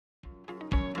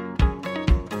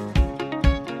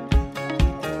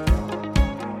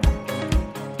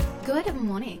Good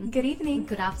morning. Good evening.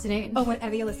 Good afternoon. Or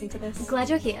whenever you're listening to this. Glad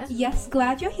you're here. Yes,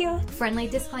 glad you're here. Friendly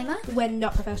disclaimer. We're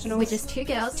not professionals. We're just two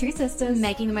girls, two sisters,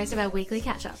 making the most of our weekly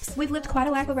catch-ups. We've lived quite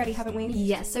a life already, haven't we?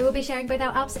 Yes, so we'll be sharing both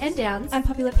our ups and downs.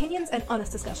 Unpopular opinions and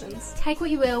honest discussions. Take what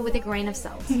you will with a grain of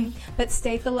salt. But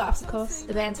stay for the laughs, of course.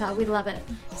 The banter, we love it.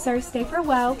 So stay for a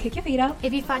while, kick your feet up.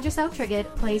 If you find yourself triggered,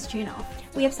 please tune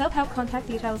off. We have self-help contact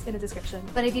details in the description.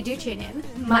 But if you do tune in,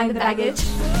 mind the baggage.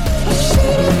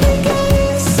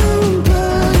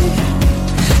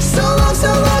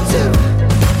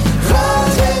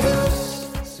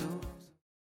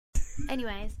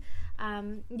 Anyways,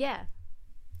 yeah.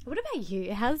 What about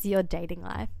you? How's your dating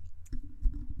life?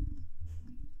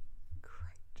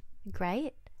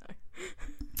 Great?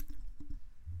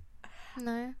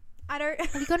 No. I don't...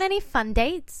 Have you got any fun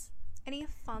dates? Any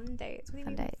fun dates? What do you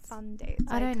Fun mean dates. fun dates?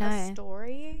 I don't Like know. a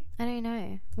story? I don't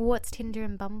know. What's Tinder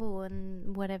and Bumble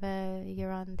and whatever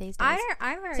you're on these days?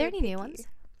 I'm very Is there any picky. new ones?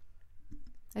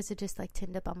 Or is it just like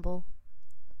Tinder, Bumble?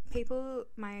 People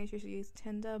my age usually use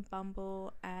Tinder,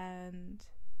 Bumble, and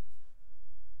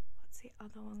what's the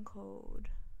other one called?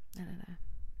 I don't know.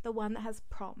 The one that has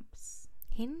prompts.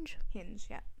 Hinge? Hinge,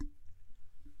 yeah.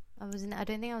 I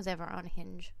don't think I was ever on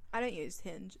Hinge. I don't use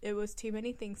Hinge. It was too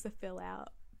many things to fill out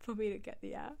for me to get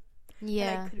the app.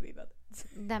 Yeah. And I couldn't be bothered.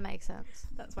 That makes sense.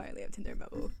 That's why I only have Tinder and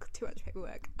Bumble. Too much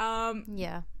paperwork.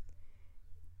 Yeah.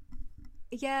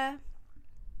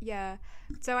 Yeah.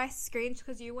 So I screenshot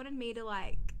because you wanted me to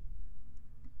like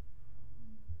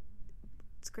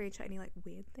screenshot any like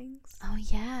weird things. Oh,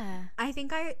 yeah. I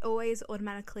think I always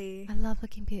automatically. I love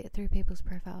looking through people's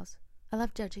profiles. I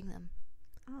love judging them.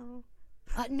 Oh.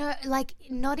 No, like,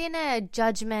 not in a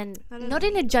judgment, Not not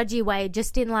in a judgy way,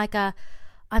 just in like a,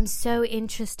 I'm so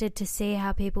interested to see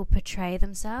how people portray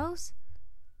themselves.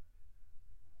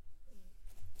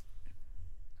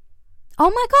 Oh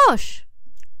my gosh.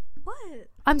 What?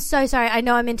 I'm so sorry. I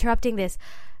know I'm interrupting this.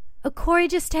 Corey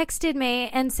just texted me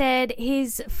and said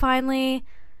he's finally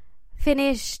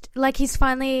finished, like he's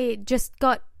finally just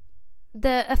got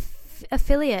the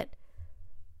affiliate.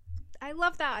 I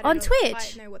love that. On Twitch. I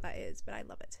don't know what that is, but I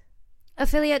love it.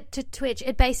 Affiliate to Twitch.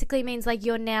 It basically means like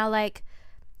you're now like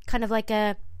kind of like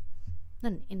a,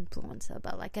 not an influencer,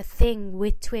 but like a thing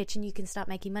with Twitch and you can start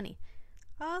making money.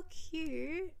 Oh,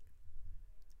 cute.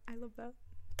 I love that.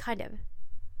 Kind of.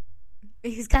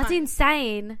 He's That's kind.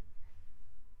 insane.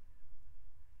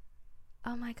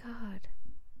 Oh my God.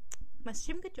 Message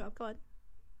him. Good job. Go on.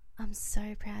 I'm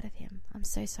so proud of him. I'm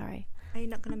so sorry. Are you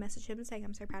not going to message him saying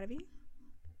I'm so proud of you?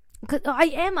 'Cause I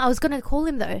am. I was going to call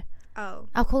him though. Oh.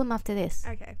 I'll call him after this.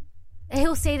 Okay.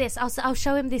 He'll see this. I'll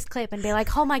show him this clip and be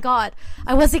like, oh my God,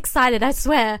 I was excited, I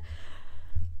swear.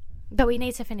 But we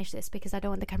need to finish this because I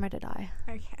don't want the camera to die.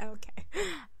 Okay.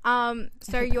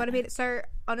 So you want to be... So,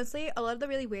 honestly, a lot of the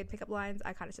really weird pickup lines,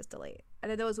 I kind of just delete. And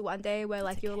then there was one day where,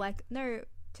 like, you were like, no,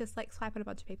 just, like, swipe on a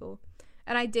bunch of people.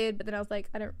 And I did, but then I was like,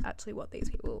 I don't actually want these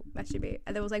people messaging me.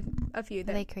 And there was, like, a few Are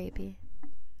that... they creepy?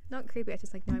 Not creepy, I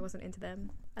just, like, no, I wasn't into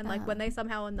them. And, like, when they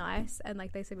somehow are nice and,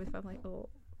 like, they say with I'm like, oh...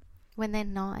 When they're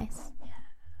nice.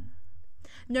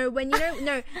 No, when you don't...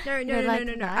 No.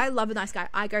 Nice? I love a nice guy.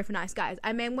 I go for nice guys.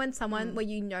 I mean when someone where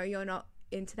you know you're not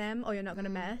into them or you're not going to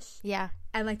mesh. Yeah.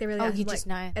 And, like, they're really... Oh, nice, you like, just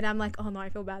know. And I'm like, oh, no, I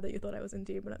feel bad that you thought I was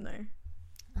into you, but no.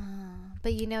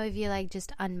 But you know, if you like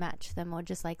just unmatch them or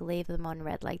just like leave them on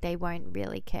red, like they won't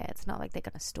really care. It's not like they're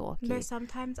going to stalk you. No,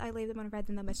 sometimes I leave them on red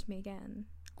and they'll message me again.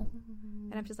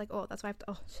 And I'm just like, oh, that's why I have to...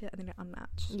 Oh, shit, I think I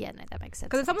unmatch. Yeah, no, that makes sense.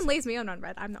 Because if someone leaves me on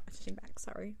red, I'm not messaging back,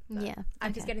 sorry. But Yeah.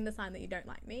 I'm just getting the sign that you don't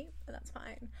like me, and that's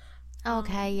fine.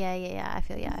 Okay, yeah. I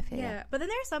feel you. Yeah, but then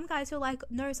there are some guys who are like,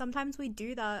 no, sometimes we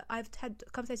do that. I've had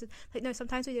conversations like, no,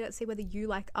 sometimes we do that to see whether you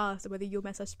like us or whether you'll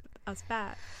message us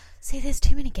back. See, there's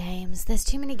too many games.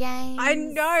 I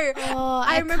know. Oh,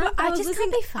 I remember I was just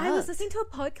listening. can't be I was fucked. listening to a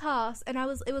podcast, and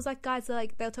it was like guys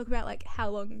like they'll talk about like how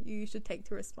long you should take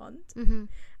to respond, and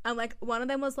like one of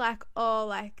them was like, oh,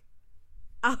 like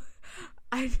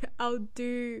I'll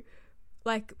do.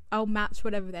 Like, I'll match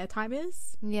whatever their time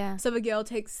is. Yeah. So if a girl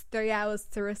takes 3 hours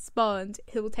to respond,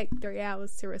 he'll take 3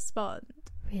 hours to respond.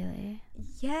 Really?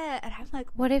 Yeah. And I'm like...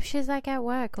 What if she's, like, at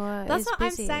work or That's is what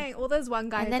busy? I'm saying. Well, there's one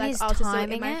guy And who's then like, he's I'll just do it in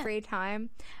timing my it? free time.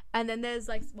 And then there's,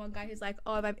 like, one guy who's like,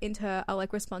 oh, if I'm into her, I'll,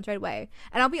 like, respond straight away.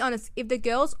 And I'll be honest, if the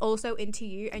girl's also into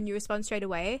you and you respond straight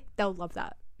away, they'll love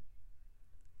that.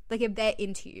 Like, if they're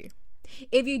into you.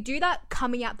 If you do that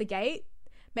coming out the gate,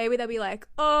 maybe they'll be like,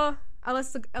 oh...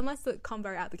 Unless the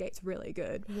convo out the gate's really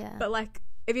good. Yeah. But, like,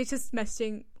 if you're just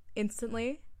messaging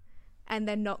instantly and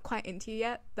they're not quite into you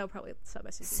yet, they'll probably start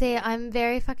messaging See, you. I'm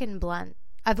very fucking blunt.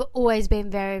 I've always been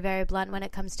very, very blunt when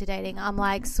it comes to dating. I'm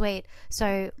like, sweet,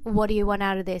 so what do you want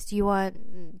out of this? Do you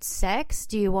want sex?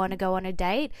 Do you want to go on a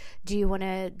date? Do you want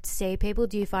to see people?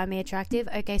 Do you find me attractive?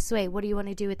 Okay, sweet. What do you want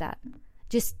to do with that?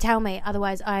 Just tell me.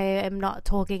 Otherwise, I am not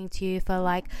talking to you for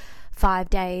like 5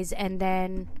 days and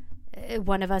then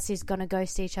one of us is going to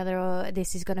ghost each other or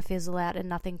this is going to fizzle out and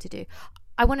nothing to do.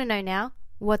 I want to know now.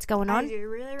 What's going on? Do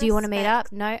you want to meet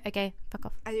up? No? Okay, fuck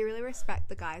off. I do really respect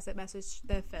the guys that message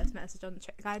their first message on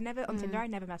Tinder. I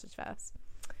never message first.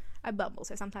 I Bumble,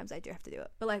 so sometimes I do have to do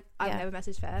it. But like, I've never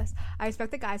messaged first. I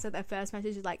respect the guys that their first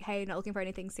message is like, "Hey, not looking for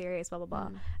anything serious," blah blah blah.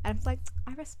 And it's like,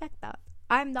 I respect that.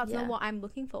 That's not what I'm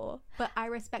looking for, but I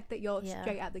respect that you're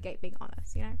straight out the gate being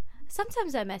honest. You know.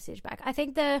 Sometimes I message back. I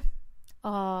think but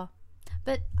I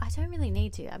don't really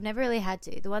need to. I've never really had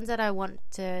to. The ones that I want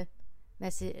to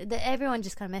message, everyone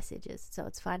just kind of messages, so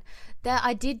it's fine.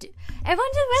 Everyone just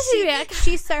message me.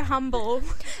 She's so humble.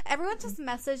 Everyone just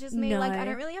messages me. No. Like, I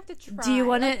don't really have to try. Do you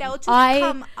want to? They'll just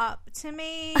come up to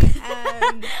me.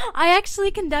 And I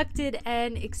actually conducted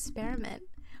an experiment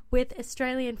with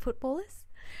Australian footballers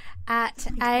at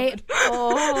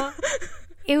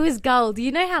it was gold.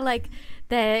 You know how like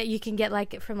you can get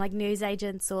like from like news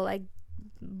agents or like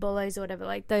Bullos or whatever,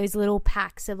 like those little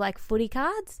packs of like footy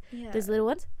cards, those little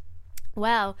ones.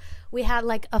 Well, we had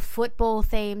like a football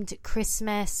themed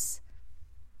Christmas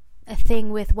thing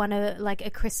with one of like a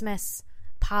Christmas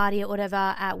party or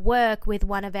whatever at work with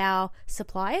one of our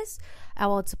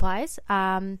old suppliers,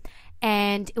 and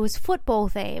it was football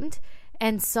themed,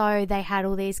 and so they had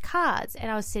all these cards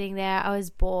and I was sitting there, I was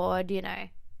bored, you know,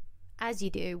 as you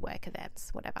do, work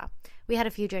events, whatever. We had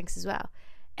a few drinks as well,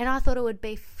 and I thought it would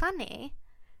be funny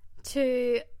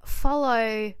to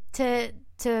follow to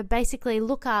basically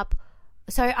look up.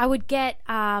 So I would get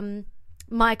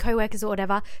my co-workers or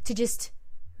whatever to just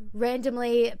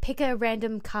randomly pick a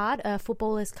random card, a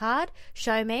footballer's card,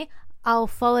 show me. I'll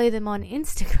follow them on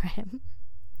Instagram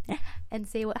and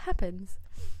see what happens.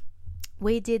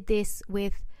 We did this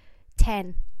with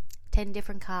 10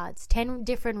 different cards, 10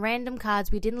 different random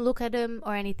cards. We didn't look at them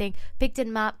or anything. Picked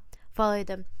them up, followed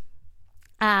them.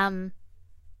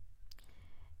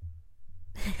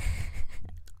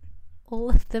 All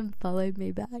of them followed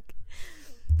me back.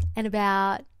 And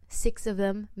about 6 of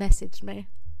them messaged me.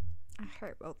 I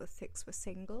hope all the 6 were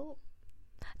single.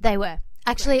 They were.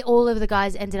 Actually, all of the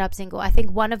guys ended up single. I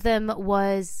think one of them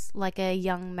was like a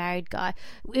young married guy.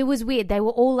 It was weird. They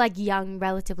were all like young,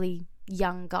 relatively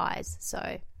young guys. So,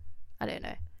 I don't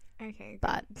know. Okay.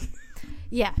 But,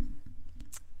 yeah.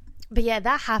 But yeah,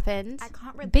 that happened. I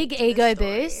can't relate Big to ego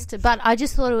this story. boost. But I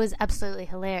just thought it was absolutely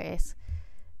hilarious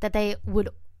that they would...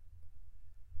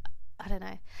 I don't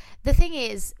know. The thing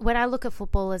is, when I look at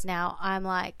footballers now, I'm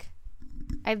like,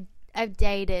 I've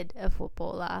dated a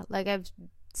footballer. Like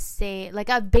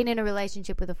I've been in a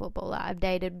relationship with a footballer. I've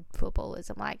dated footballers.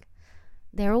 I'm like,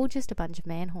 they're all just a bunch of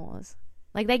man whores.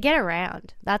 Like they get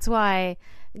around. That's why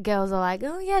girls are like,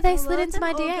 oh yeah, they slid into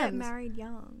my DMs. Get married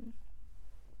young.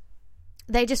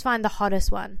 They just find the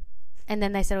hottest one, and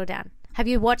then they settle down. Have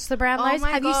you watched the Brownlows?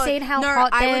 Have you seen how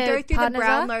hot their I would go through the partners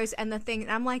are? Brownlows and the thing,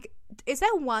 and I'm like, is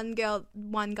there one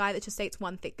guy that just dates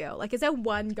one thick girl? Like, is there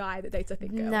one guy that dates a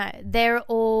thick girl? No, they're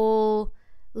all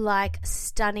like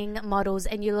stunning models,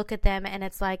 and you look at them and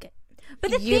it's like,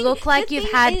 but you look like you've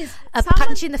had a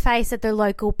punch in the face at the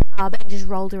local pub and just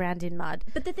rolled around in mud.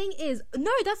 But the thing is,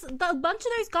 no, that's a bunch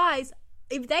of those guys.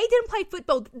 If they didn't play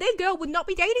football, their girl would not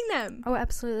be dating them. Oh,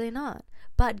 absolutely not.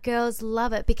 But girls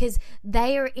love it because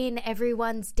they are in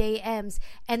everyone's DMs,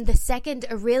 and the second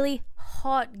a really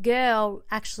hot girl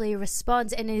actually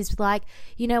responds and is like,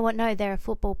 you know what, no, they're a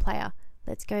football player,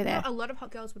 let's go there. No, a lot of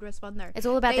hot girls would respond though. It's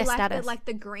all about their status. They like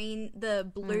the green, the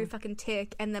blue fucking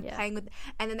tick, and they're playing with,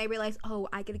 and then they realize, oh,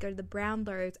 I gotta go to the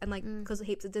Brownlows, and like because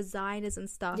heaps of designers and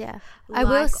stuff. Yeah, I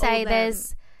will say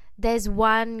there's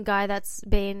one guy that's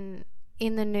been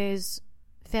in the news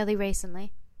fairly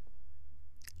recently.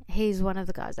 He's one of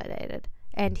the guys I dated,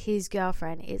 and his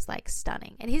girlfriend is like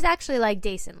stunning, and he's actually like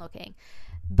decent looking.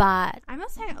 But I'm not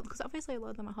saying, because obviously a lot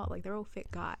of them are hot, like they're all fit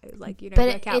guys, like, you know,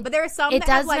 work out. But there are some that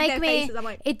have like their faces. I'm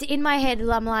like, in my head,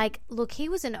 I'm like, look, he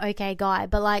was an okay guy,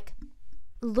 but like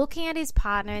looking at his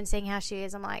partner and seeing how she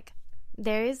is, I'm like,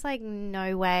 there is like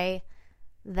no way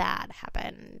that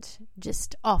happened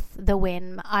just off the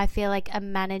whim. I feel like a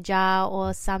manager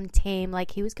or some team,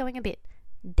 like he was going a bit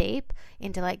deep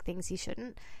into like things he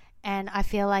shouldn't. And I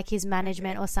feel like his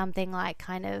management or something like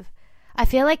kind of, I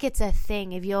feel like it's a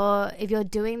thing. If you're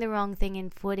doing the wrong thing in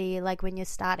footy, like when you're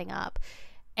starting up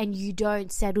and you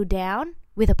don't settle down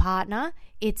with a partner,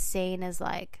 it's seen as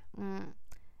like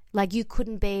you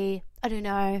couldn't be, I don't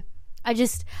know, I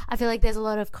feel like there's a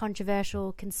lot of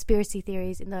controversial conspiracy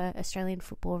theories in the Australian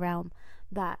football realm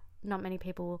that not many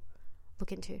people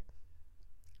look into.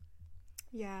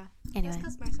 Yeah. Anyway.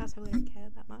 That's because most of us probably don't care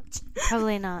that much.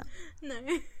 Probably not. No.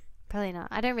 Probably not.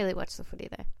 I don't really watch the footy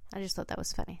though. I just thought that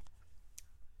was funny.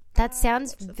 That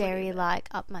sounds very like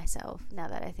up myself now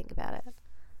that I think about it.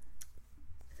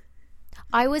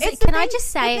 I was. Can I just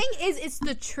say? The thing is, it's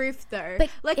the truth though. But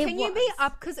like, can you be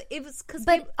up? Because it was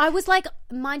But I was like,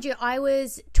 mind you, I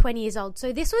was 20 years old,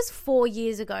 so this was 4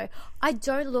 years ago. I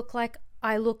don't look like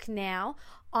I look now.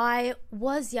 I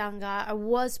was younger. I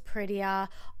was prettier.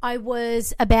 I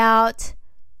was about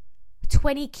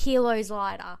 20 kilos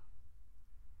lighter.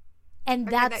 And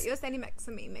okay, that's... that you're standing next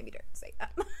to me. Maybe don't say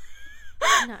that.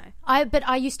 No. But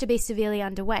I used to be severely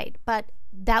underweight. But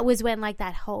that was when, like,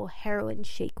 that whole heroin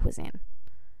chic was in.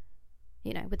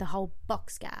 You know, with the whole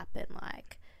box gap and,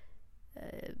 like...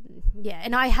 yeah,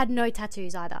 and I had no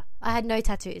tattoos either. I had no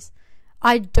tattoos.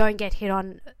 I don't get hit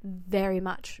on very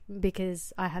much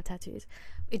because I have tattoos.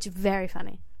 It's very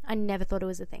funny. I never thought it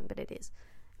was a thing, but it is.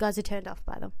 Guys are turned off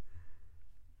by them.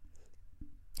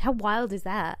 How wild is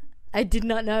that? I did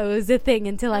not know it was a thing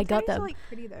until I got them. They're like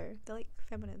pretty though. They're like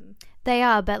feminine. They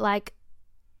are, but like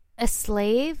a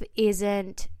sleeve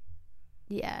isn't.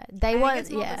 Yeah, they want. It's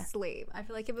more yeah, the sleeve. I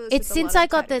feel like if it was. it's just since a lot I of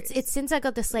got the. tattoos. It's since I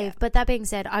got the sleeve. Yeah. But that being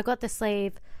said, I got the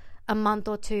sleeve a month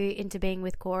or two into being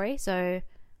with Corey, so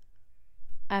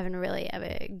I haven't really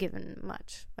ever given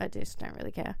much. I just don't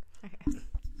really care. Okay.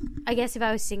 I guess if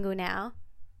I was single now,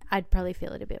 I'd probably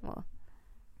feel it a bit more,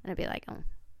 and I'd be like, oh,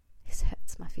 this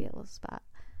hurts my feels. But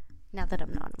now that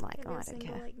I'm not, I'm like, oh, I don't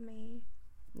care. Like me.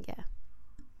 Yeah.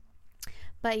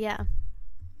 But yeah.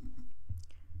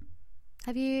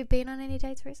 Have you been on any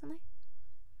dates recently?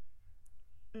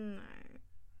 No.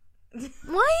 Why are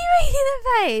you making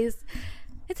that face?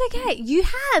 It's okay. You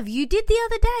have. You did the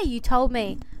other day. You told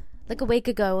me. Like a week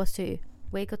ago or two.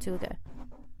 Week or two ago.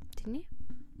 Didn't you?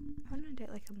 I went on a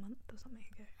date like a month or something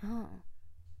ago. Oh.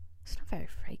 It's not very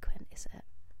frequent, is it?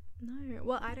 No.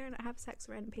 Well, I don't have sex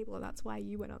with random people, and that's why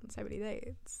you went on so many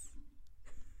dates.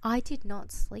 I did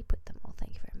not sleep with them all.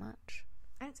 Thank you very much.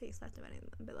 I don't say you slept with any of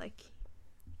them, but like,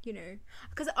 you know,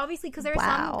 because obviously, because there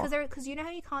Wow. are some, because you know how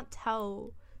you can't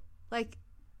tell, like,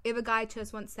 if a guy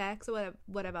just wants sex or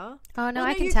whatever. Oh no, Well,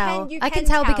 I no, can you tell. can- you I can can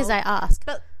tell tell. because I ask.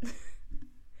 But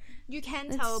you can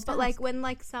It's tell, but like fast. when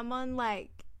like someone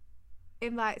like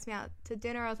invites me out to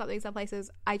dinner or something, some places,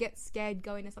 I get scared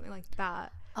going to something like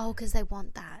that. Oh, because they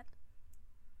want that.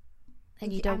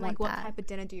 And you don't I'm want like, what that. type of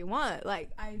dinner do you want? Like,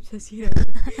 I just, you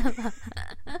know.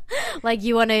 Like,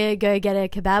 you want to go get a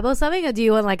kebab or something, or do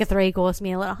you want like a 3-course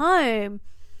meal at home?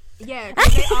 Yeah,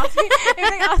 'cause they ask me, if they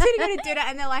ask me to go to dinner,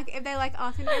 and they're like, if they like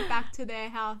ask me to go back to their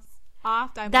house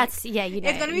after, I'm That's like, yeah, you know,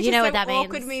 it's gonna be you just know so what that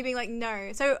awkward means. me being like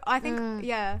no. So I think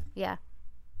Yeah. yeah.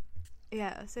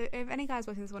 So if any guys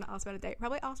watching this want to ask about a date,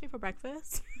 probably ask me for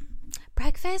breakfast.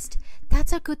 Breakfast,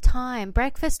 that's a good time.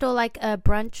 Breakfast or like a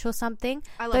brunch or something.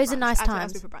 I love Those brunch. are nice Actually,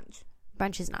 times. ask me for brunch.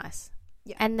 Brunch is nice.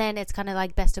 Yeah. And then it's kind of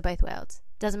like best of both worlds.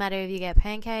 Doesn't matter if you get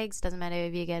pancakes. Doesn't matter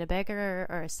if you get a burger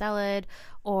or a salad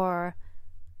or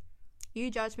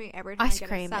You judge me every time Ice I get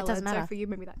cream. a salad, It doesn't matter. So for you,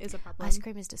 maybe that is a problem. ice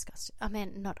cream is disgusting. I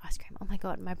mean, not ice cream. Oh my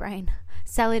god, my brain.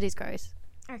 Salad is gross.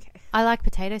 Okay. I like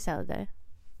potato salad though.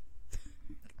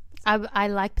 I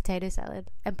like potato salad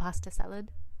and pasta salad.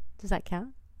 Does that count?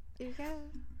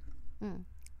 Yeah.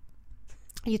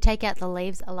 You take out the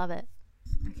leaves. I love it.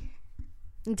 Okay.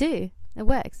 I do. It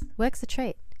works. Works a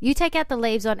treat. You take out the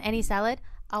leaves on any salad,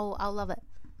 I'll love it.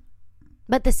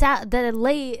 But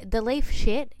the leaf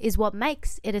shit is what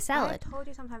makes it a salad. I told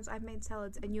you sometimes I've made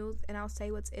salads and I'll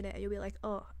say what's in it and you'll be like,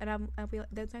 oh, and I'll be like,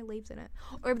 there's no leaves in it.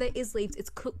 Or if there is leaves, it's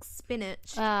cooked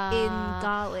spinach in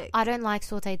garlic. I don't like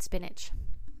sauteed spinach.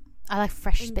 I like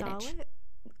fresh In spinach. garlic?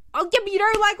 Oh yeah, but you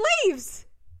don't like leaves.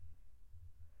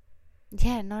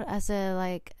 Yeah, not as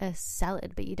a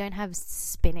salad, but you don't have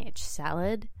spinach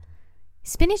salad.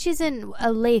 Spinach isn't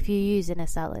a leaf you use in a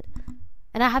salad.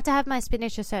 And I have to have my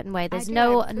spinach a certain way. There's do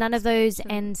none have of those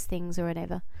spinach. ends things or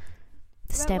whatever.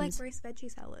 The What about like stems. roast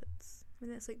veggie salads? I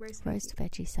mean, it's like roast Roast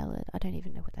veggie salad. I don't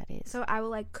even know what that is. So I will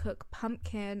like cook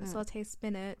pumpkin, saute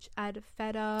spinach, add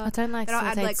feta. I don't like then I'll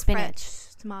sauteed add like spinach.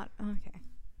 fresh tomato. Oh, okay.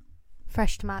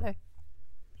 Fresh tomato.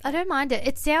 I don't mind it.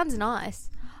 It sounds nice.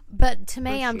 But to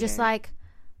me, Course I'm you just don't. like,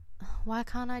 why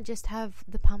can't I just have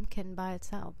the pumpkin by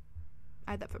itself?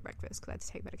 I had that for breakfast because I had to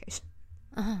take medication.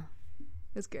 Uh-huh.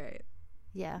 It was great.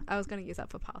 Yeah. I was gonna use that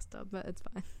for pasta, but it's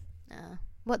fine.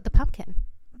 What, the pumpkin?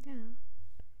 Yeah.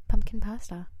 Pumpkin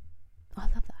pasta. Oh, I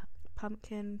love that.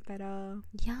 Pumpkin, feta,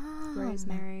 Yum.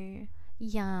 rosemary.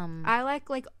 Yum. I like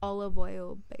olive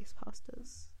oil based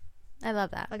pastas. I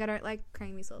love that. Like, I don't like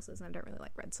creamy sauces and I don't really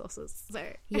like red sauces. So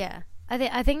Yeah.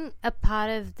 I think a part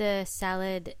of the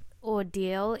salad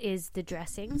ordeal is the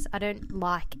dressings. I don't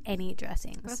like any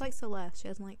dressings. That's like Celeste. She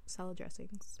doesn't like salad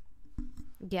dressings.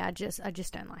 Yeah, I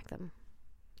just don't like them.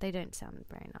 They don't sound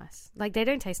very nice. Like, they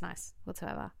don't taste nice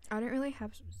whatsoever. I don't really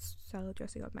have salad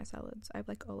dressing on my salads. I have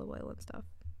like olive oil and stuff.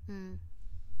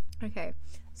 Okay,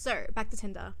 so back to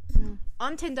Tinder.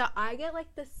 On Tinder, I get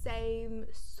like the same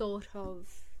sort of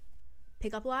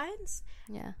pickup lines.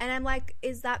 Yeah. And I'm like,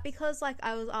 is that because, like,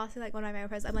 I was asking like one of my male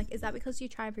friends, I'm like, is that because you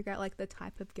try and figure out like the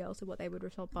type of girls and what they would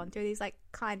respond to? He's like,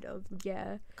 kind of,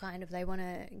 yeah. Kind of. They want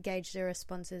to gauge their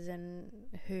responses and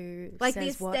who like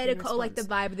says the what in aesthetic or like the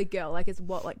response. vibe of the girl, like, is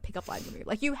what like pickup line you move.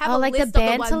 Like, you have a like list the of the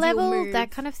banter ones level, you'll move. that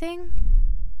kind of thing.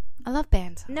 I love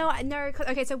banter. No.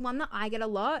 Okay, so one that I get a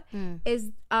lot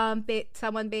is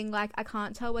someone being like, I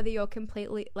can't tell whether you're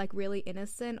completely like really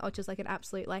innocent or just like an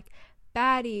absolute like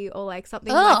baddie or like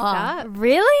something like that.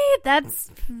 Really? That's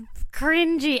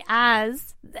cringy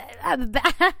as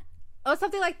Or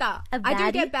something like that. A I do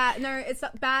baddie? get bad. No, it's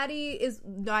baddie is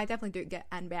no. I definitely do get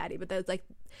and baddie, but there's like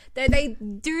they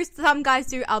do. Some guys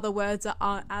do other words that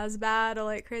aren't as bad or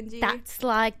like cringy. That's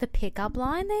like the pickup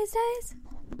line these days.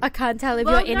 I can't tell if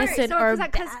you're innocent or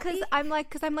because I'm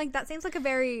like that seems like a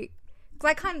very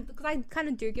because I kind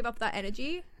of do give up that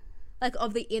energy, like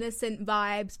of the innocent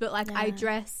vibes, but like I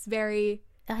dress very.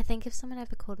 I think if someone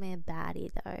ever called me a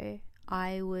baddie though,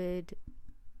 I would.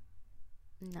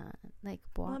 No, like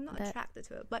what? Well, I'm not attracted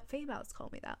to it, but females call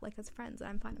me that, like as friends, and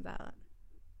I'm fine with that.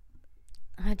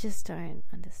 I just don't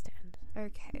understand.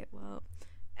 Okay, well,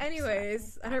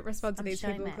 anyways, I don't respond to I'm these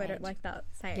showing people my who I don't age. like that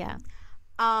saying. Yeah.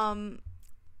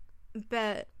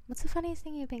 But What's the funniest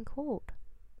thing you've been called?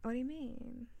 what do you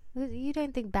mean? You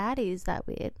don't think baddie is that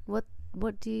weird?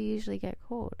 What do you usually get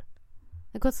called?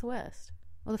 Like, what's the worst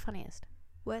or the funniest?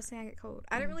 Worst thing I get called?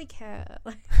 I don't really care.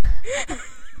 Like,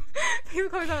 people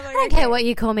call me something like, I don't care what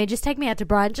you call me. Just take me out to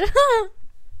brunch.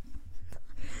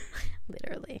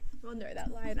 Literally. Well, no,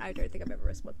 that line I don't think I've ever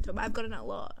responded to, but I've gotten it a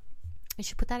lot. You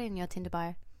should put that in your Tinder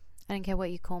bio. I don't care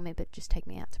what you call me, but just take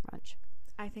me out to brunch.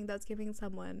 I think that's giving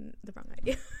someone the wrong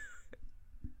idea.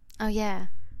 Oh, yeah.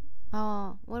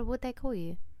 Oh, what would they call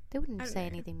you? They I wouldn't don't say know.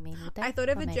 anything mean, would they? I thought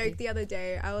of Or a maybe. joke the other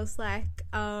day. I was like,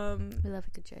 We love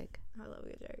a good joke. I love a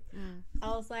good joke. I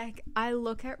was like, I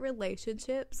look at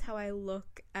relationships how I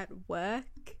look at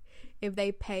work. If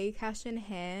they pay cash in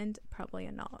hand, probably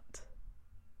not.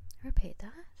 Repeat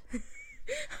that.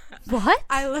 What?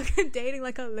 I look at dating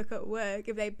like I look at work.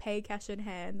 If they pay cash in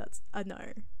hand, that's a no.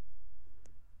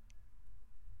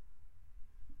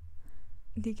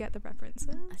 Do you get the references?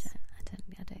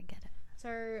 I don't get it.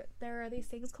 So there are these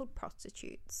things called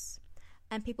prostitutes,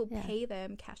 and people Yeah. pay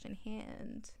them cash in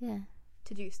hand Yeah.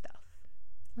 to do stuff.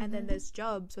 And then there's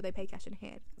jobs where they pay cash in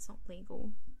hand. It's not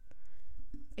legal,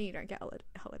 and you don't get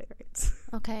holiday rates.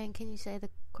 Okay, and can you say the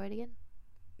quote again?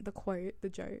 The quote, the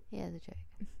joke. Yeah, the joke.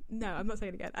 No, I'm not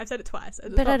saying it again. I've said it twice. It's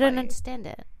But not I don't funny. understand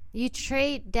it. You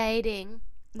treat dating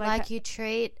like you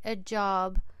treat a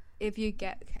job. If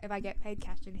I get paid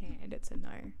cash in hand, it's a no.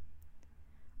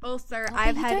 Also, Oh,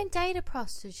 I've but you had don't date a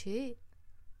prostitute.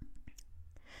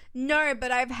 no,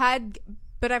 but I've had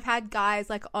guys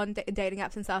like on dating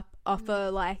apps and stuff offer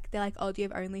like they're like, oh, do you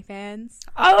have OnlyFans?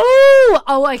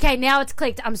 Oh, okay. Now it's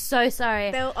clicked. I'm so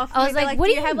sorry. They'll offer. I was they're like, what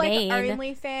do you have mean? like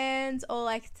OnlyFans or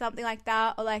like something like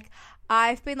that? Or like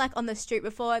I've been like on the street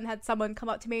before and had someone come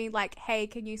up to me like, hey,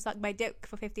 can you suck my dick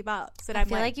for $50? And I I'm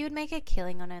feel like you would make a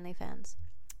killing on OnlyFans.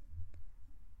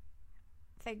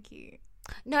 thank you.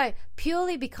 No,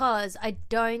 purely because I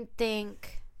don't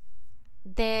think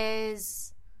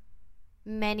there's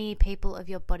many people of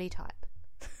your body type.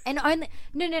 And only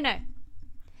no.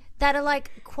 That are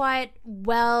like quite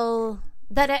well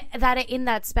that are in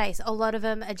that space. A lot of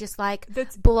them are just like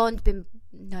That's- blonde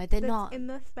no, they're That's not. in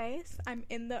the space. I'm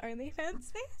in the OnlyFans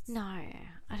space. No,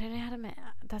 I don't know how to make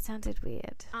that sounded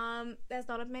weird. There's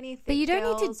not as many. But you don't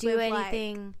need to girls do with,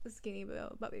 anything like, skinny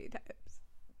bubby types.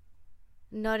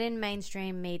 not in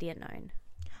mainstream media known.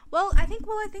 Well, I think a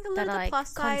lot That of are, the like, plus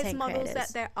size content models creators.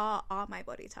 that there are my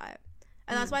body type.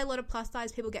 And that's why a lot of plus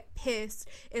size people get pissed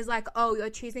is like, oh, you're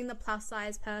choosing the plus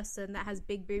size person that has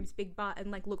big boobs, big butt, and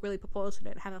like look really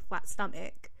proportionate, have a flat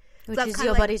stomach. Which So is kinda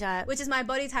your like- body type. Which is my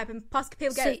body type, and plus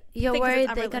people So get. you're think 'cause worried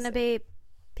it's they're going to unrealistic.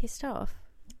 be pissed off?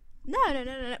 No.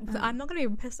 I'm not going to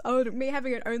be pissed. Oh, me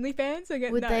having an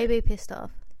OnlyFans? Would they be pissed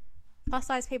off? Plus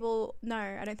size people? No,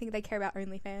 I don't think they care about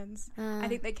OnlyFans. I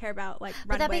think they care about like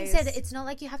But runways. that being said, it's not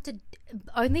like you have to.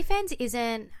 OnlyFans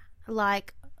isn't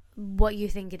like what you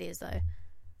think it is, though.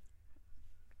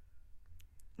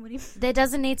 What do you? There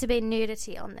doesn't need to be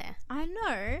nudity on there I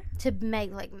know. to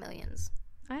make like millions.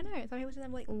 I know. Some people just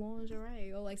have like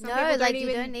lingerie or like some No, people like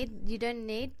don't you don't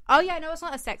need. Oh yeah, no, it's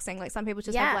not a sex thing. Like some people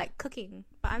just Yeah. have like cooking,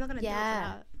 but I'm not gonna do it for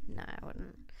that. No, I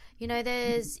wouldn't. You know,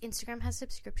 there's Instagram has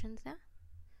subscriptions now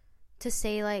to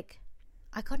see like.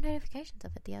 I got notifications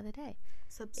of it the other day.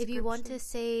 If you want to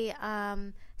see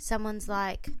someone's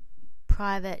like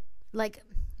private, like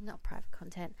not private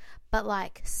content, but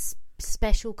like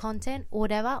special content or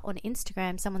whatever on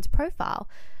Instagram, someone's profile,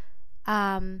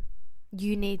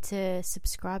 you need to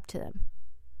subscribe to them.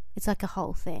 It's like a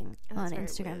whole thing on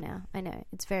Instagram now. I know,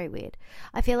 it's very weird.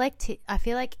 I feel like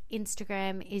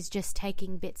Instagram is just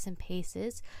taking bits and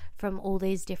pieces from all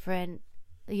these different,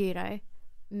 you know,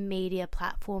 media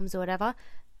platforms or whatever.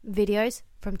 Videos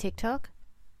from TikTok,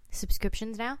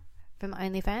 subscriptions now from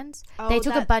OnlyFans. They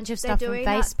took a bunch of stuff from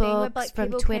Facebook, like,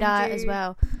 from Twitter as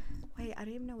well. Wait, I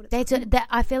don't even know what it's called.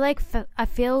 I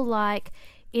feel like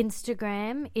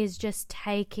Instagram is just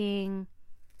taking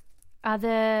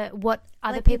other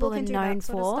people are known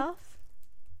for.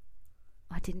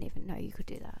 I didn't even know you could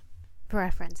do that. For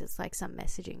reference, it's like some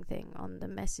messaging thing on the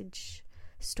message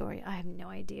story. I have no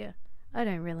idea. I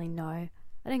don't really know.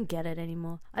 I don't get it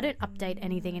anymore. I don't update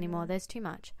anything anymore. There's too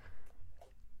much.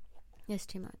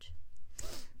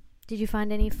 Did you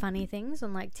find any funny things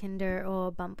on like Tinder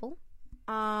or Bumble?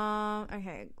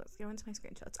 Okay, let's go into my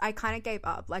screenshots. I kind of gave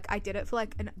up. Like I did it for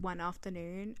like one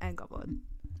afternoon and got bored.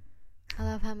 I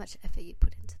love how much effort you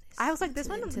put into this. I was like, this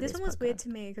one was weird to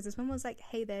me because this one was like,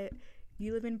 hey there,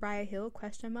 you live in Briar Hill? ?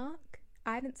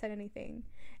 I didn't said anything,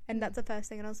 and that's the first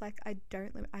thing. And I was like, I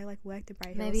like worked in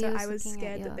Briar Hill, so I was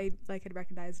scared that they like had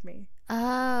recognized me.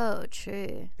 Oh,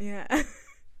 true. Yeah.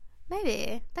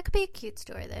 Maybe that could be a cute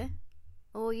story though.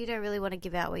 Or you don't really want to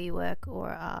give out where you work, or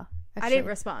I didn't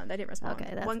respond. Okay,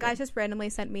 that's one guy just randomly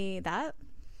sent me that.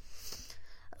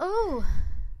 Oh.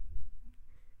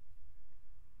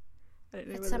 I don't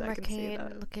know it's some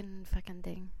raccoon looking fucking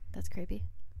thing. That's creepy.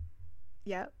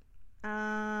 Yep.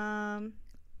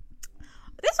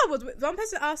 This one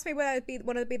person asked me whether I'd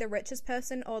want to be the richest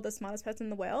person or the smartest person in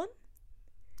the world.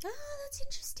 Oh, that's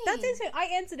interesting. That's interesting. I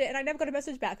answered it and I never got a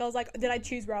message back. I was like, did I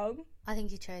choose wrong? I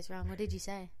think you chose wrong. What did you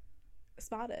say?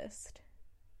 Smartest.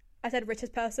 I said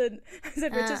richest person. I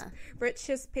said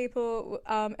richest people.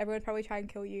 Everyone would probably try and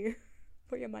kill you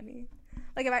for your money.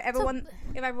 Like if I ever won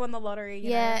the lottery.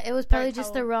 You know, it was probably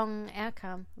just the wrong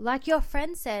outcome. Like your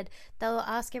friend said, they'll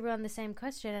ask everyone the same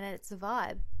question and it's the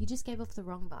vibe. You just gave off the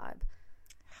wrong vibe.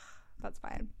 That's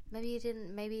fine. Maybe you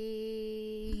didn't.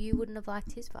 Maybe you wouldn't have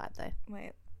liked his vibe though.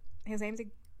 Wait, his name's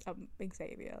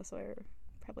Xavier, so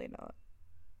probably not.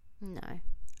 No.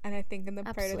 And I think in the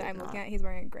photo that I'm looking at, he's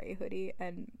wearing a grey hoodie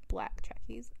and black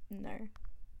trackies. No.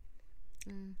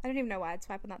 I don't even know why I'd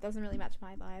swipe on that. Doesn't really match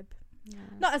my vibe. No.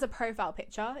 Not as a profile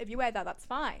picture. If you wear that, that's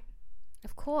fine.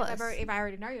 Of course. If I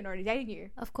already know you and already dating you.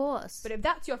 Of course. But if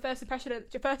that's your first impression,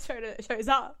 your first photo that shows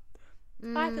up,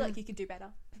 I feel like you could do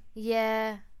better.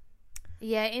 Yeah.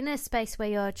 Yeah, in a space where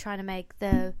you're trying to make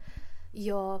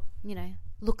your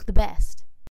look the best.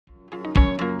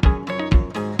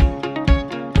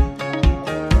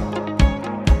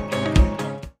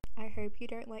 I hope you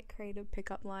don't like creative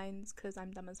pickup lines because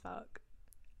I'm dumb as fuck.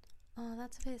 Oh,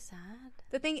 that's a bit sad.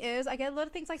 The thing is, I get a lot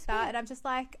of things like that, and I'm just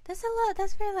like, there's a lot.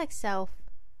 That's very like self.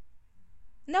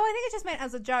 No, I think it's just meant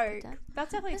as a joke.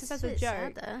 That's definitely just as a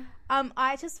joke. Sadder.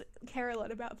 I just care a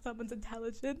lot about someone's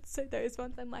intelligence, so those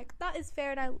ones I'm like, that is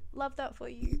fair, and I love that for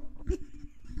you.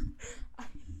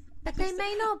 But they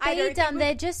may not be dumb.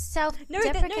 They're just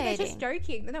self-deprecating. No, they're just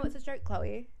joking. No, it's a joke,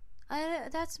 Chloe.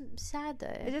 That's sad though.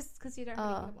 It's just because you don't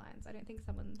have any lines. I don't think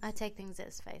someone's. I take things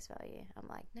as face value. I'm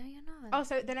like, no, you're not. Oh,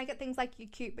 so then I get things like you're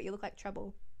cute, but you look like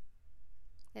trouble.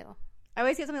 Ew. I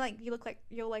always get something like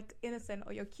you're like innocent,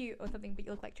 or you're cute or something, but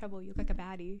you look like trouble. You look like a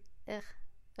baddie.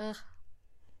 Ugh.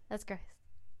 That's gross.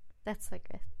 That's so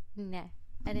gross. No,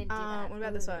 I didn't do that. What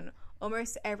about this one?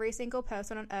 Almost every single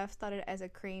person on earth started as a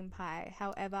cream pie.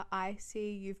 However, I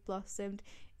see you've blossomed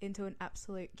into an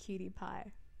absolute cutie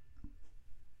pie.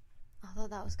 I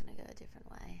thought that was gonna go a different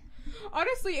way.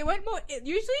 Honestly, it went more.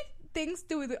 Usually things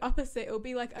do the opposite. It'll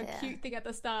be like a cute thing at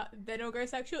the start, then it'll go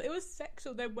sexual. It was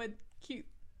sexual, then went cute.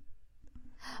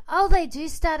 Oh, they do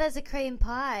start as a cream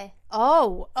pie.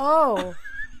 Oh.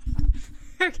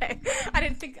 Okay, I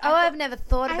didn't think. I've never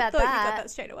thought about that. I thought you got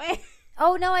that straight away.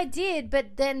 Oh no, I did,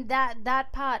 but then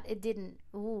that part it didn't.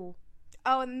 Ooh.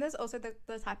 Oh, and then there's also the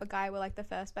type of guy where like the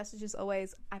first message is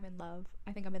always, "I'm in love.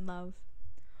 I think I'm in love."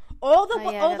 Or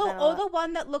the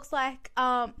one that looks like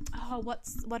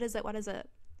what is it?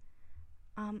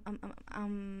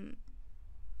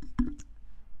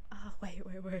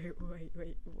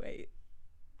 Wait.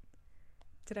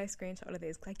 Did I screenshot all of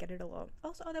these? Can I get it along?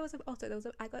 There was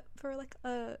I got for like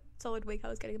a solid week. I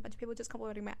was getting a bunch of people just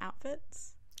complimenting my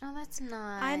outfits. Oh, that's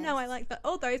nice. I know, I like that.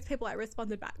 All those people I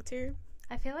responded back to.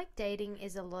 I feel like dating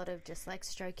is a lot of just like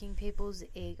stroking people's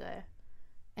ego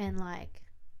and like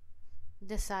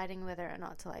deciding whether or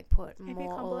not to like put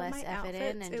more or less effort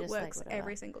in, and it just works like whatever.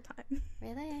 every single time.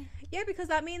 Really? Yeah, because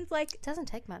that means like It doesn't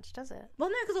take much, does it? well,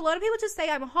 no, because a lot of people just say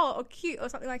I'm hot or cute or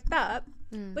something like that,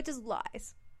 which is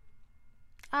lies.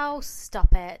 Oh,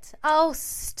 stop it. Oh,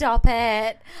 stop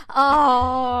it.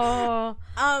 Oh.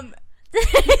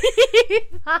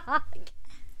 Fuck.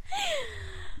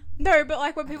 No, but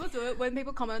like when people do it, when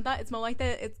people comment that, it's more like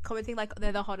it's commenting like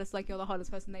they're the hottest, like you're the hottest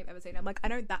person they've ever seen. I'm like, I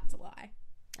know that's a lie.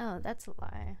 Oh, that's a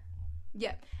lie.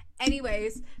 Yeah.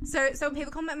 Anyways, so when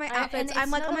people comment my outfits,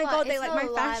 I'm like, oh my god, they like my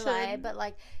fashion. Lie, but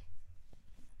like,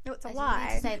 no, it's a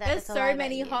lie. There's so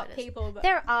many hot people.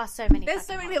 There are so many. There's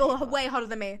so many people who are way hotter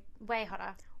than me. Way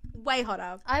hotter. Way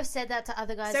hotter. I've said that to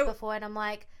other guys before, and I'm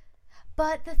like,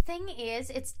 but the thing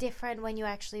is, it's different when you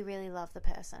actually really love the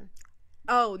person.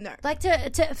 Oh no! Like to me,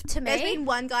 there's been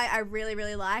one guy I really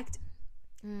really liked.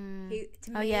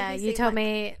 You told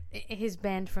me he's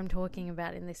banned from talking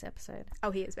about in this episode.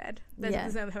 Oh, he is banned.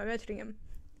 There's no time mentioning him.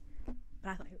 But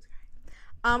I thought he was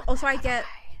great. Also, I get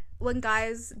when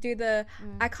guys do the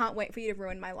 "I can't wait for you to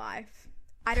ruin my life."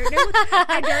 I don't know.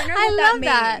 I don't know what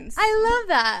that means. I love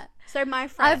that. So my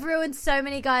friend, I've ruined so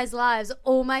many guys' lives.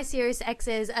 All my serious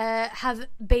exes have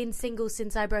been single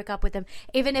since I broke up with them,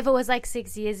 even if it was like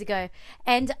 6 years ago.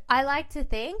 And I like to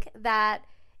think that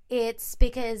it's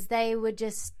because they were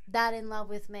just that in love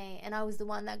with me, and I was the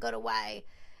one that got away.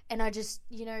 And I just,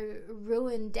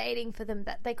 ruined dating for them,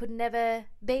 that they could never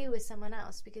be with someone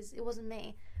else because it wasn't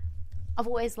me. I've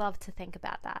always loved to think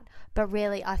about that. But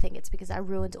really, I think it's because I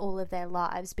ruined all of their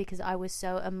lives because I was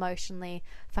so emotionally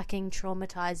fucking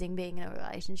traumatizing being in a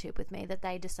relationship with me that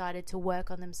they decided to work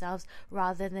on themselves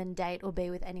rather than date or be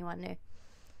with anyone new.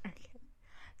 Okay.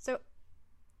 So,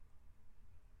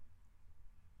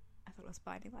 I thought it was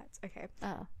blinding lights. Okay.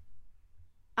 Oh.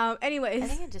 Anyways. I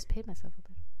think I just peed myself a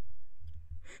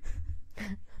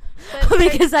bit.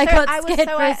 Because I got scared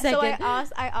for a second.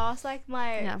 So I asked like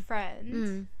my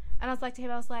friend, and I was like to him,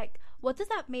 I was like, what does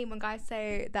that mean when guys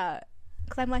say that?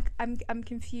 Because I'm like, I'm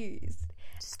confused.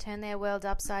 Just turn their world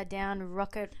upside down,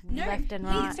 rock it left and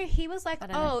right. So he was like,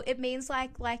 it means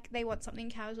like they want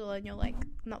something casual and you're like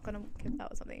not gonna give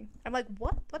that or something. I'm like,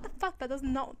 what? What the fuck? That does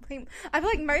not mean. I feel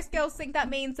like most girls think that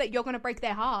means that you're gonna break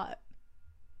their heart.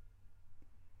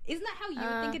 Isn't that how you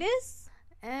would think it is?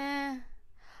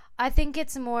 I think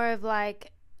it's more of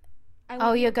like,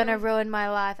 you're gonna ruin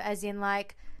my life, as in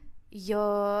like,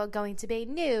 you're going to be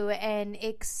new and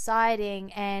exciting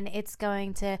and it's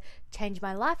going to change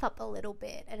my life up a little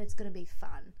bit and it's going to be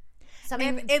fun.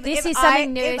 Something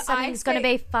new, something's going to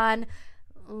be fun,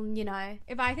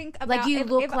 If I think about like you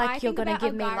look like you're going to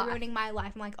give me life. Ruining my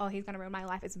life, I'm like, oh, he's going to ruin my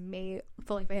life. It's me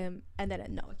falling for him and then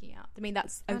it not working out. I mean,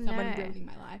 that's someone ruining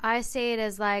my life. I see it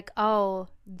as like, oh,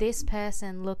 this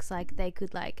person looks like they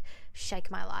could like shake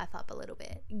my life up a little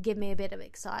bit, give me a bit of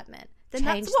excitement. Then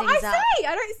change that's what things I up. say.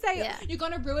 I don't say you're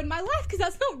gonna ruin my life, because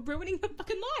that's not ruining your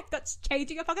fucking life. That's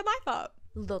changing your fucking life up.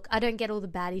 Look, I don't get all the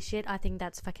baddie shit. I think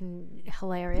that's fucking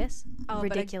hilarious,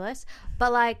 ridiculous.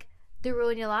 But like, to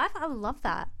ruin your life, I love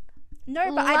that.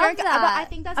 No, but I don't. But I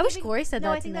think that's. I wish Corey said that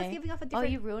to me. I think that's giving off a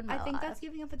different. You ruined my life. I think that's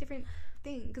giving off a different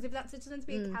thing, because if that's just meant to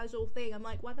be a casual thing, I'm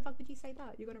like, why the fuck would you say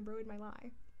that? You're gonna ruin my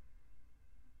life.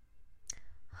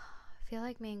 I feel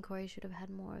like me and Corey should have had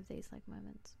more of these like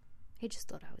moments. He just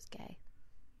thought I was gay.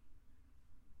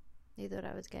 He thought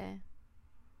I was gay.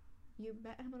 You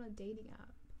met him on a dating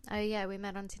app. Oh yeah, we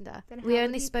met on Tinder. We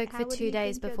only spoke for 2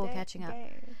 days before catching up.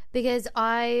 Because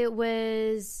I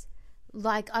was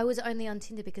only on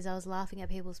Tinder because I was laughing at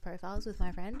people's profiles with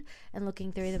my friend and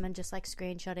looking through them and just like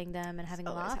screenshotting them and having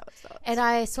a laugh. And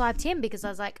I swiped him because I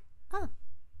was like, oh,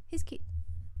 he's cute.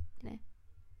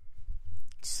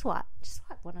 Just swipe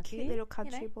one or two. Cute little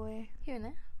country boy. Here and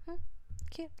there.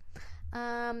 Cute.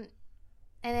 And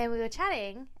then we were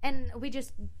chatting and we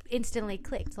just instantly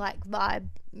clicked, like vibe,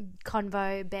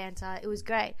 convo, banter. It was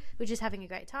great. We were just having a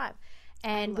great time.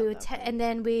 And we were and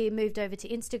then we moved over to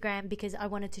Instagram because I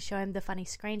wanted to show him the funny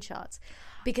screenshots,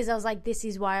 because I was like, this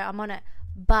is why I'm on it.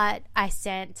 But I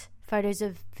sent photos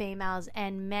of females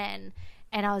and men,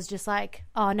 and I was just like,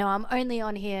 oh no, I'm only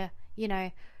on here,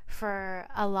 for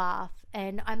a laugh.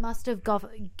 And I must have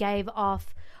gave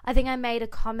off, I think I made a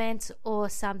comment or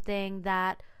something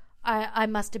that I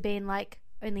must have been like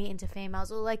only into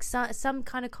females, or like some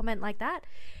kind of comment like that.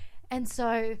 And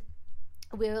so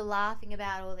we were laughing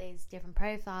about all these different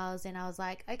profiles, and I was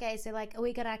like, okay, so like, are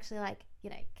we gonna actually like, you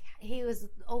know,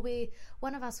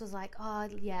 one of us was like, oh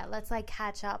yeah, let's like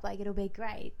catch up, like it'll be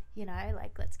great, you know,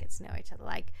 like let's get to know each other,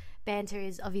 like banter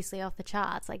is obviously off the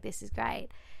charts, like this is great.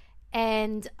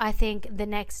 And I think the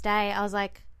next day I was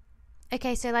like,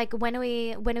 okay, so like when are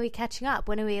we catching up,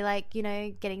 when are we like, you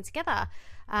know, getting together,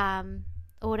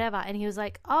 or whatever. And he was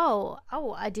like, oh,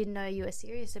 I didn't know you were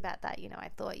serious about that, you know, I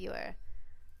thought you were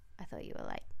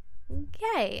like,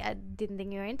 okay, I didn't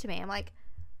think you were into me. I'm like,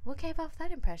 what gave off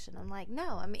that impression? I'm like,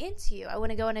 no, I'm into you. I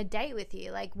want to go on a date with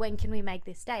you. Like, when can we make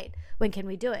this date? When can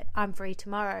we do it? I'm free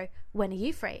tomorrow. When are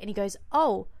you free? And he goes,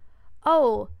 oh,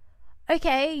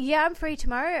 okay, yeah, I'm free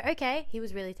tomorrow. Okay. He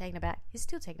was really taken aback. He's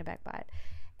still taken aback by it.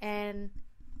 And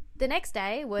the next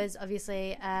day was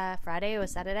obviously Friday or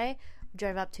Saturday.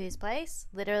 Drove up to his place.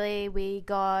 Literally, we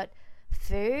got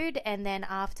food, and then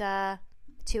after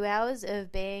 2 hours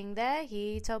of being there,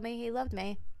 he told me he loved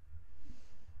me.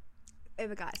 If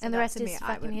a guy said and the that rest to is me,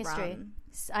 fucking history. Run.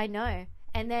 I know.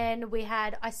 And then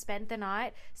I spent the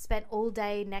night, spent all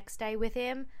day next day with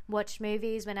him, watched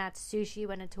movies, went out to sushi,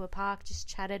 went into a park, just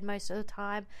chatted most of the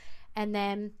time. And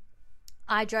then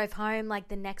I drove home like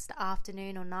the next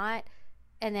afternoon or night.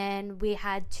 And then we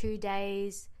had 2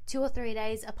 or 3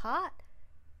 days apart.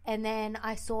 And then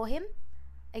I saw him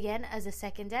again as a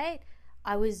second date.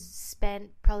 I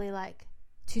spent probably like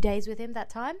 2 days with him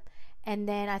that time. And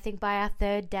then I think by our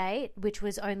third date, which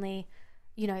was only,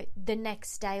 you know, the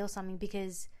next day or something,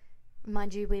 because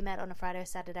mind you, we met on a Friday or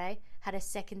Saturday, had a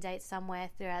second date somewhere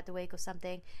throughout the week or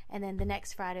something. And then the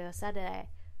next Friday or Saturday,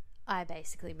 I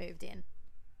basically moved in.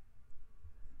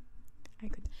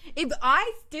 If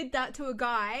I did that to a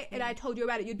guy and I told you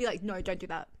about it, you'd be like, no, don't do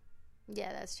that.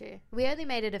 Yeah, that's true. We only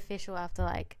made it official after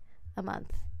like a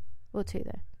month or two,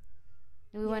 though.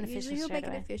 We weren't official straight away. Usually you'll make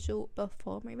it official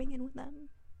before moving in with them.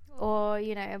 Or,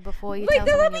 you know, before you tell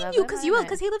someone that you love you, them.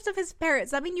 because he lives with his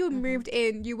parents. That mean you moved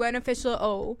in. You weren't official at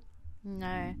all.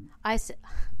 No. I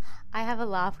have a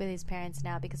laugh with his parents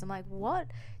now because I'm like, what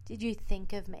did you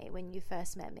think of me when you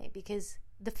first met me? Because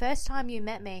the first time you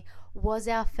met me was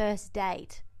our first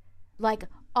date. Like,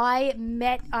 I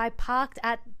parked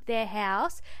at their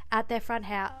house, at the front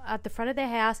of their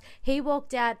house. He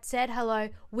walked out, said hello.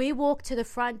 We walked to the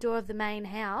front door of the main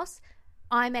house.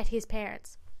 I met his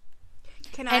parents.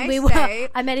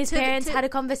 I met his parents, had a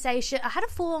conversation. I had a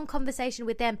full-on conversation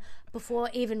with them before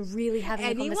even really having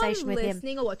a conversation with him. Anyone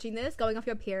listening or watching this, going off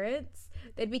your parents,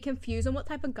 they'd be confused on what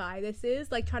type of guy this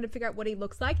is, like trying to figure out what he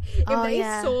looks like. If they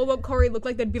saw what Corey looked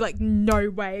like, they'd be like, no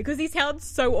way, because he sounds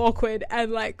so awkward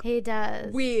and like he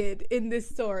does weird in this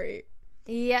story.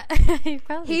 Yeah,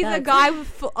 he's a guy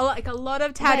with like a lot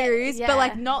of tattoos, but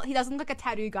like not. He doesn't look like a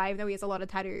tattoo guy, even though he has a lot of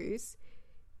tattoos.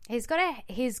 He's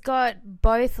got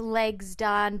both legs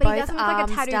done, but both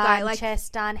arms like done, guy, like,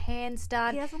 chest done, hands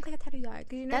done. He doesn't look like a tattoo guy.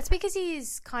 You know? That's because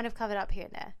he's kind of covered up here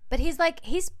and there. But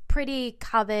he's pretty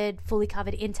covered, fully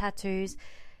covered in tattoos.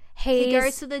 He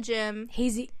goes to the gym.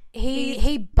 He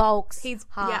bulks. He's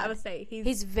hard. Yeah, I would say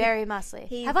he's very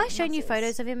muscly. Have I shown you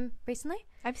photos of him recently?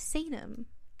 I've seen him.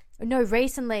 No,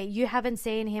 recently. You haven't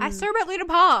seen him. I saw him at Luna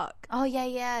Park. Oh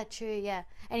yeah, true, yeah.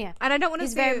 Anyway, and I don't want to.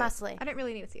 He's very muscly. I don't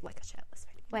really need to see like a shirtless.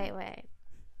 Wait.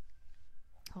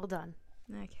 Hold on.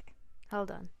 Okay.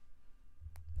 Hold on.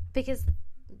 Because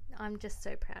I'm just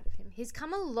so proud of him. He's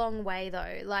come a long way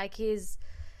though.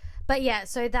 But yeah,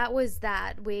 so that was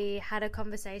that. We had a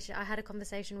conversation. I had a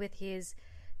conversation with his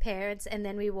parents, and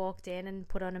then we walked in and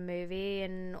put on a movie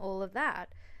and all of that.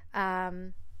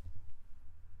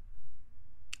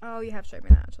 Oh, you have showed me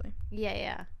that actually.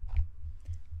 Yeah.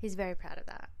 He's very proud of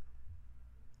that.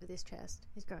 With his chest.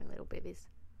 He's growing little babies.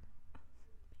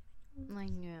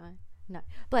 Like, no,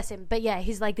 bless him. But yeah,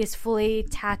 he's like this fully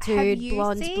tattooed,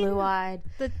 blonde, blue-eyed.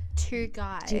 The two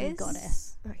guys. Gin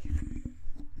goddess. Okay.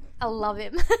 I love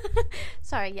him.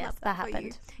 Sorry, yes, that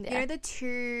happened. You know the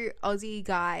two Aussie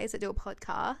guys that do a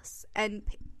podcast, and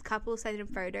couples send in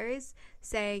photos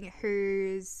saying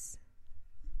who's,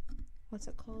 what's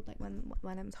it called? Like when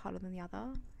one of them's hotter than the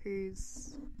other.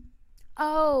 Who's?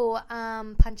 Oh,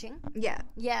 punching. Yeah.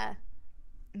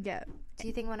 Do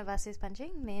you think one of us is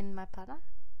punching? Me and my partner?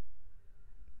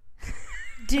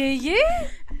 Do you?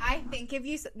 I think if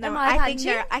you... No, Am I punching?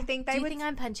 think no. I think they Do you would... think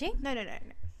I'm punching? No.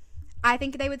 I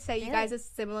think they would say you guys are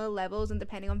similar levels, and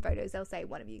depending on photos, they'll say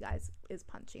one of you guys is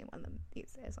punching and one of them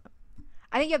is not.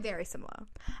 I think you're very similar.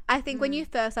 I think when you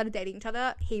first started dating each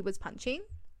other, he was punching.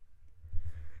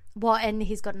 What? And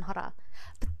he's gotten hotter.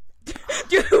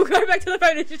 Go back to the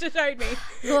photos you just showed me.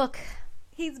 Look.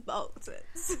 He's bulked it.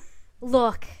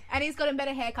 Look, and he's gotten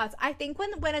better haircuts. I think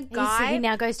when a he guy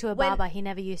now goes to a barber. He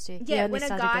never used to. He yeah, only when a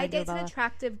started guy going to a gets an barber.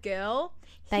 attractive girl,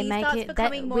 They he make starts it-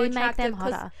 becoming more we make attractive. them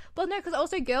hotter. Well, no, because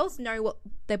also girls know what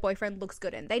their boyfriend looks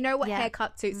good in. They know what Yeah.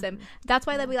 haircut suits them. That's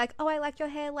why they'll be like, "Oh, I like your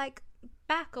hair like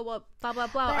back," or what, blah blah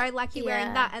blah. But, or I like you wearing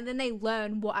yeah. that, and then they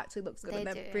learn what actually looks good They on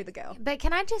them do. through the girl. But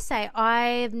can I just say,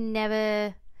 I've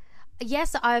never.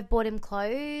 Yes, I've bought him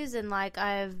clothes and like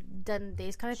I've done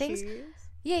these kind of things. Shoes.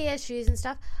 Yeah, shoes and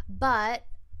stuff. But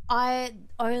I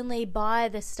only buy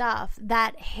the stuff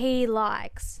that he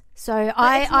likes. So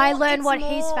I learn what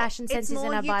his fashion sense is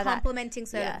and I buy you that. complimenting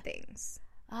certain Yeah. things.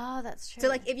 Oh, that's true. So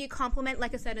like if you compliment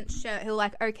like a certain shirt, he'll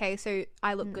like, okay, so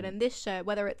I look good in this shirt,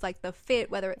 whether it's like the fit,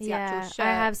 whether it's the actual shirt. I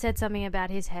have said something about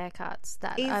his haircuts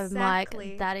that I'm like,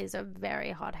 Exactly. that is a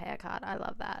very hot haircut. I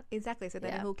love that. Exactly. So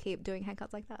then Yeah. he'll keep doing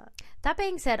haircuts like that. That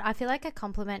being said, I feel like I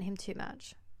compliment him too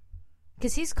much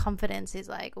because his confidence is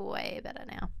like way better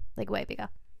now, like way bigger.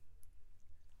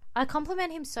 I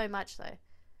compliment him so much though.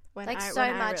 When Like, I- so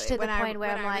when I much to the point where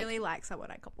when I'm I like- really like someone,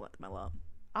 I compliment them a lot.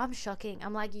 I'm shocking.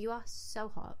 I'm like, you are so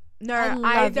hot. No, I love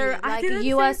either. you. I Like did the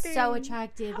you same are thing. so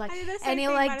attractive. Like, I did the same and he'll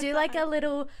thing, like but do it's like not- a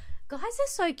little. Guys are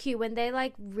so cute when they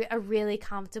like are really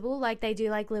comfortable. Like they do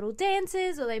like little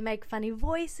dances or they make funny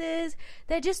voices.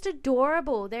 They're just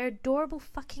adorable. They're adorable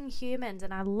fucking humans,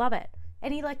 and I love it.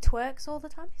 And he like twerks all the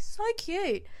time. He's so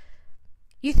cute.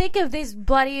 You think of this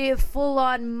bloody full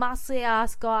on muscly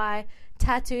ass guy,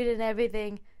 tattooed and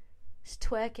everything, just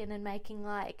twerking and making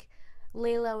like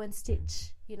Lilo and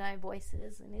Stitch, you know,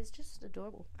 voices, and it's just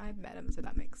adorable. I've met him, so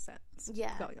that makes sense.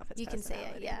 Yeah, Going off his you can see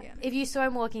it. personality, Yeah. If you saw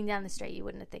him walking down the street, you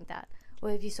wouldn't think that. Or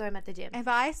if you saw him at the gym. If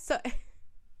I saw,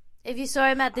 If you saw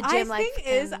him at the gym, like, thing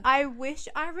is, I wish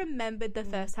I remembered the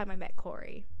first time I met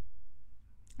Corey.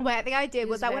 Wait, I think I did. He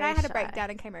Was was that when I very had a shy. breakdown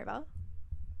and came over?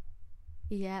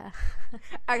 yeah,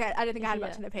 Okay, I don't think I had Yeah.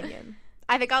 much an opinion.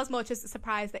 I think I was more just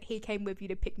surprised that he came with you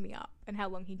to pick me up and how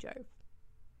long he drove.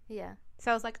 yeah. So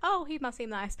I was like, oh, he must seem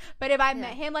nice. But if I Yeah.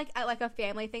 met him like at like a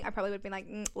family thing, I probably would have been like,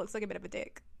 looks like a bit of a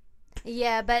dick.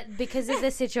 Yeah, but because of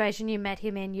the situation you met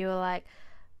him in, you were like,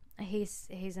 he's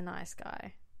a nice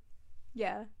guy.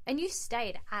 Yeah. And you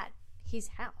stayed at his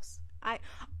house.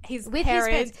 His With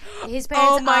parents. his parents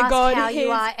Oh my ask god, how his you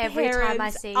are every time I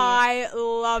parents. see you. I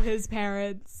love his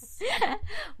parents.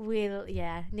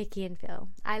 Yeah, Nikki and Phil.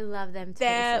 I love them to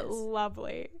They're pieces.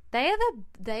 lovely. They're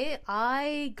They're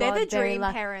the dream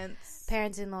parents.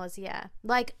 Parents-in-laws, yeah.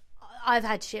 Like, I've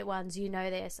had shit ones, you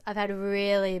know this. I've had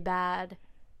really bad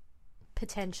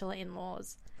potential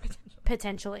in-laws.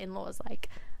 Like,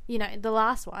 you know, the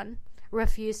last one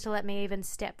refused to let me even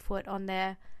step foot on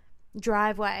their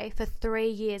driveway for 3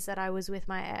 years that I was with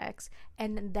my ex,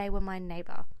 and they were my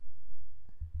neighbor.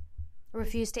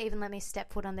 Refused to even let me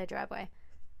step foot on their driveway.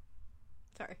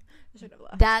 Sorry, I should have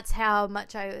laughed. That's how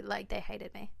much they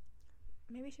hated me.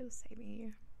 Maybe she was saving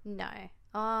you. No.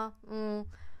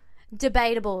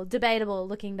 Debatable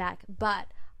looking back, but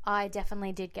I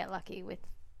definitely did get lucky with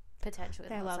potential.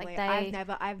 They're in-laws. lovely. Like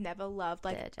I've never loved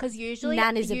They're like because usually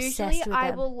Nan is obsessed with I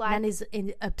them. will like Nan is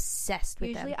obsessed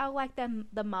with usually them. I'll like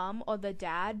the mum or the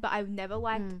dad, but I've never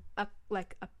liked a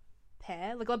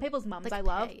pair. Like a lot of people's mums Like I a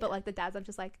love, pair, but yeah. like the dads I'm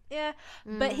just like yeah.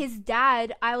 But his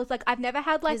dad, I was like I've never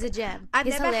had like He's a gem. I've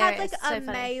He's never had like hilarious. a So funny.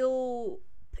 male,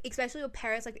 especially with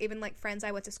parents, like even like friends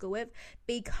I went to school with,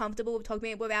 be comfortable with talking to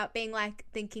me without being like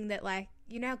thinking that like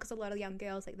you know because a lot of young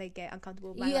girls like they get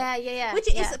uncomfortable. By, like, Yeah. which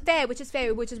is fair,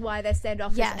 which is why they're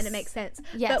standoffish Yes. and it makes sense.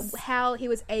 Yes. But how he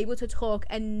was able to talk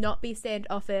and not be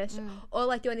standoffish or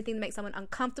like do anything to make someone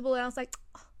uncomfortable, and I was like,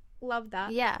 oh, love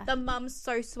that. Yeah. The mum's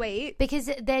so sweet. Because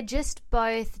they're just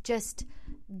both just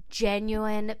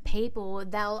genuine people.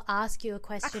 They'll ask you a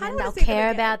question kinda and wanna they'll see them care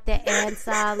again. about the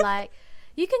answer. Like,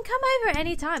 you can come over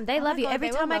anytime. They love you. Every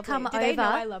time I come do they know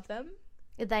I over, love them?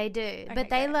 they do. Okay, But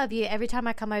they great. love you every time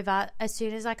I come over. As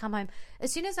soon as I come home,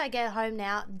 as soon as I get home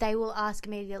now, they will ask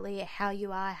immediately how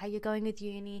you are, how you're going with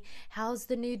uni, how's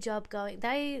the new job going.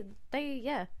 They love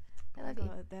you.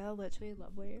 God, they're literally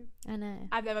lovely. I know.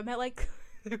 I've never met like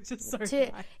it was just so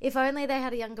To- nice. if only they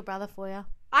had a younger brother for you.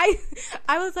 I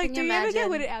was like, Can do you you ever get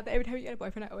imagine? weirded out that every time you get a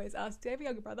boyfriend, I always ask, do you have a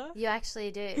younger brother? You actually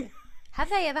do. Have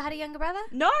they ever had a younger brother?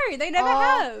 No, they never Oh,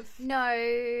 have.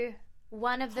 No.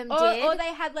 One of them Or, did. or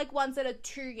they had like ones that are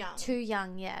too young. Too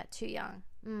young, yeah, too young.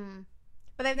 Mm.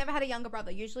 But they've never had a younger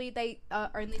brother. Usually they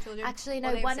are only children. Actually, or no,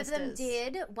 they have one of them sisters.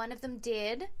 did. One of them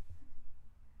did.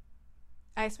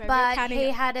 I swear, But he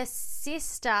had a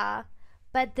sister,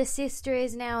 but the sister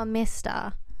is now a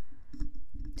mister.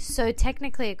 So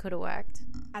technically it could have worked.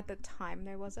 at the time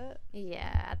there was it.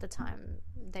 Yeah, at the time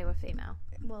they were female.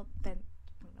 Well, then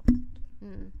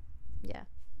Yeah.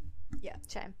 Yeah.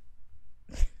 Shame.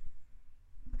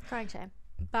 Crying shame.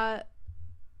 But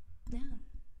yeah.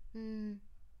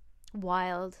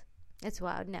 Wild. It's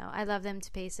wild. No, I love them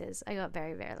to pieces. I got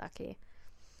very, very lucky.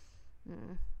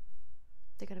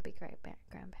 They're going to be great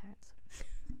grandparents.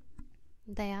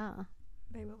 They are.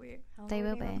 They will be. They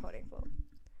will be. Recording for?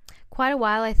 Quite a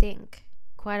while, I think.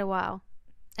 Quite a while.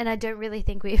 And I don't really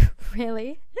think we've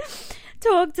really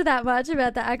talked that much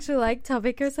about the actual like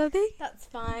topic or something. That's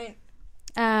fine.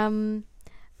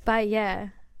 But yeah.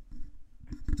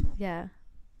 Yeah.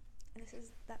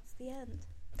 That's the end.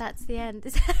 That's the end.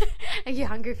 Are you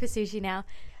hungry for sushi now?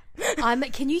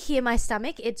 Can you hear my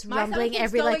stomach? It's rumbling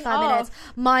every like 5 minutes.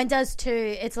 Mine does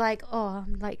too. It's like, oh,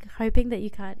 I'm like hoping that you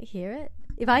can't hear it.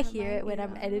 If I hear it when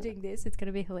I'm editing this, it's going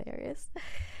to be hilarious.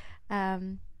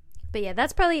 But yeah,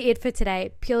 that's probably it for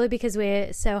today, purely because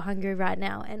we're so hungry right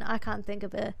now and I can't think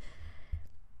of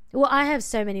well, I have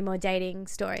so many more dating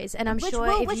stories and I'm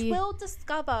sure which we'll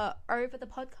discover over the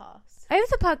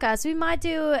podcast. We might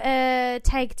do a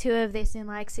take 2 of this in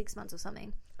like 6 months or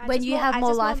something when you have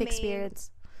more life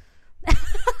experience.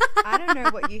 I don't know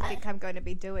what you think I'm going to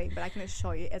be doing, but I can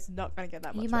assure you it's not going to get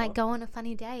that much. You might go on a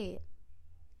funny date.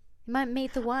 You might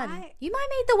meet the one. You might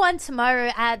meet the one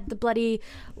tomorrow at the bloody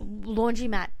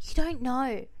laundromat. You don't know.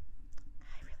 I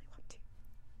really want to.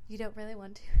 You don't really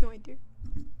want to? No, I do.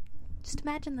 Just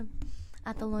imagine them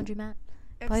at the laundromat.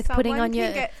 If both putting on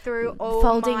your get through all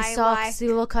folding my, socks,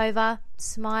 you look over,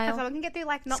 smile. If someone can get through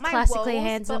like not it's my classically walls,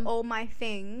 handsome. but all my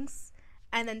things,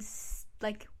 and then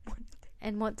like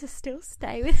and want to still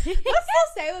stay with you. Not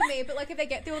still stay with me, but like if they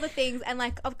get through all the things and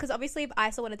like because obviously if I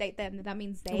still want to date them, then that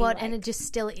means they what like, and are just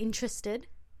still interested.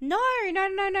 No.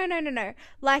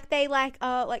 Like they like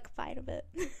fight a bit.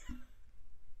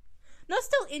 Not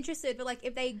still interested, but like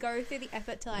if they go through the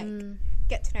effort to like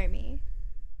get to know me.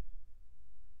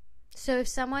 So if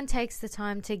someone takes the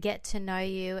time to get to know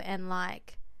you and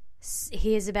like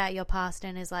hears about your past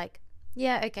and is like,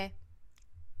 yeah, okay,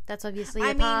 that's obviously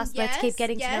your past. Yes, let's keep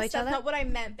getting to know each other. That's not what I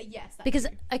meant, but yes. Because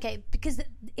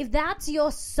if that's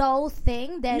your sole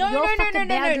thing, then your fucking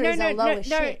boundaries are low as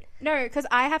shit. No, because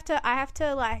I have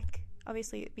to like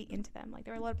obviously be into them. Like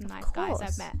there are a lot of nice guys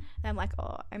I've met, and I'm like,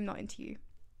 oh, I'm not into you,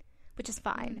 which is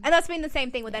fine. And that's been the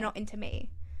same thing when they're not into me.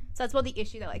 So that's what the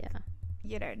issue that like,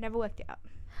 never worked out.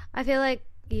 I feel like,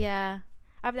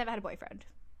 I've never had a boyfriend.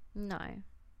 No.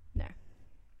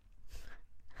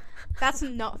 That's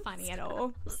not funny at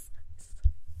all.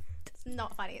 It's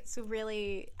not funny. It's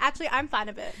really... Actually, I'm fine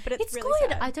of it, but it's really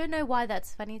good. sad. I don't know why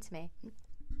that's funny to me.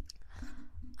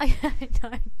 I don't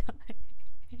know.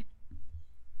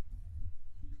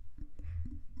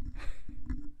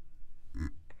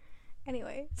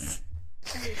 Anyways.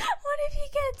 What if you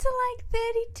get to like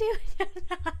 32 and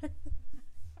you're not...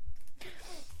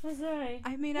 I'm sorry.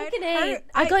 I mean, I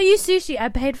got you sushi. I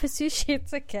paid for sushi.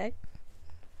 It's okay.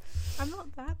 I'm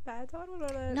not that bad. I don't want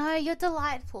to... No, you're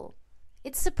delightful.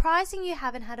 It's surprising you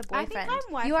haven't had a boyfriend. I think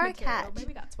I'm wife you are material. A catch.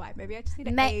 Maybe that's why. Maybe I just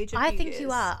need to age a I few think years. you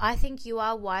are. I think you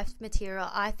are wife material.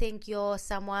 I think you're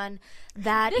someone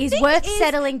that is worth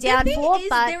settling down for.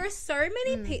 But there are so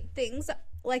many things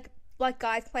like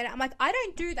guys complain. I'm like, I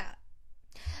don't do that.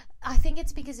 I think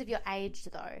it's because of your age,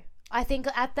 though. I think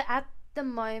at the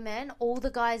moment, all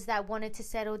the guys that wanted to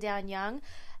settle down young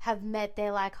have met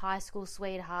their like high school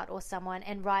sweetheart or someone,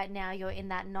 and right now you're in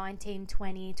that 19,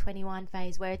 20, 21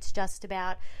 phase where it's just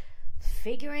about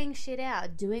figuring shit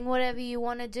out, doing whatever you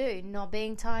want to do, not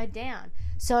being tied down.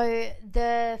 So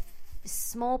the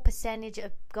small percentage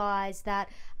of guys that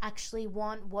actually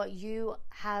want what you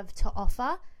have to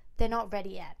offer, they're not ready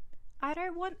yet. I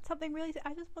don't want something really...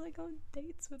 I just want to go on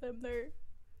dates with them, though.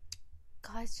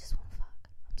 Guys just want to fuck.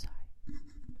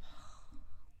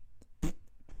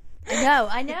 I'm sorry.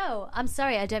 I know. I'm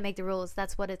sorry. I don't make the rules.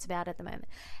 That's what it's about at the moment.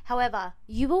 However,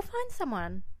 you will find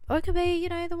someone. Or it could be,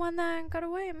 the one that got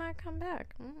away and might come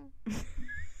back.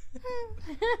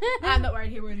 I'm not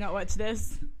worried he will not watch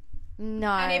this.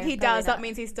 No. And if he does, that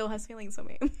means he still has feelings for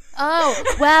me. Oh,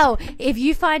 well, if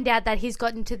you find out that he's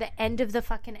gotten to the end of the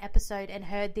fucking episode and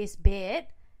heard this bit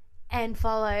and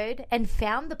followed and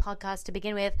found the podcast to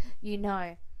begin with, you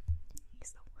know.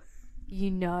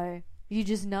 You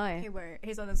just know. He won't.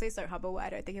 He's honestly so humble. I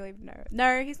don't think he'll even know.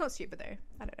 No, he's not stupid, though.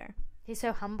 I don't know. He's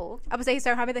so humble. I would say he's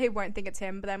so humble that he won't think it's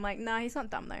him, but I'm like, nah, he's not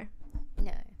dumb, though.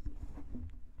 No.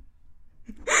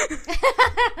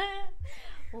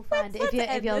 We'll find it.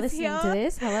 If you're listening to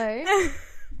this, hello.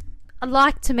 I'd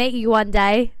like to meet you one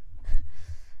day.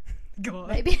 God.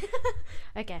 Maybe.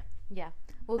 Okay. Yeah.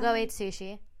 We'll go eat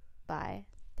sushi. Bye.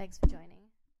 Thanks for joining.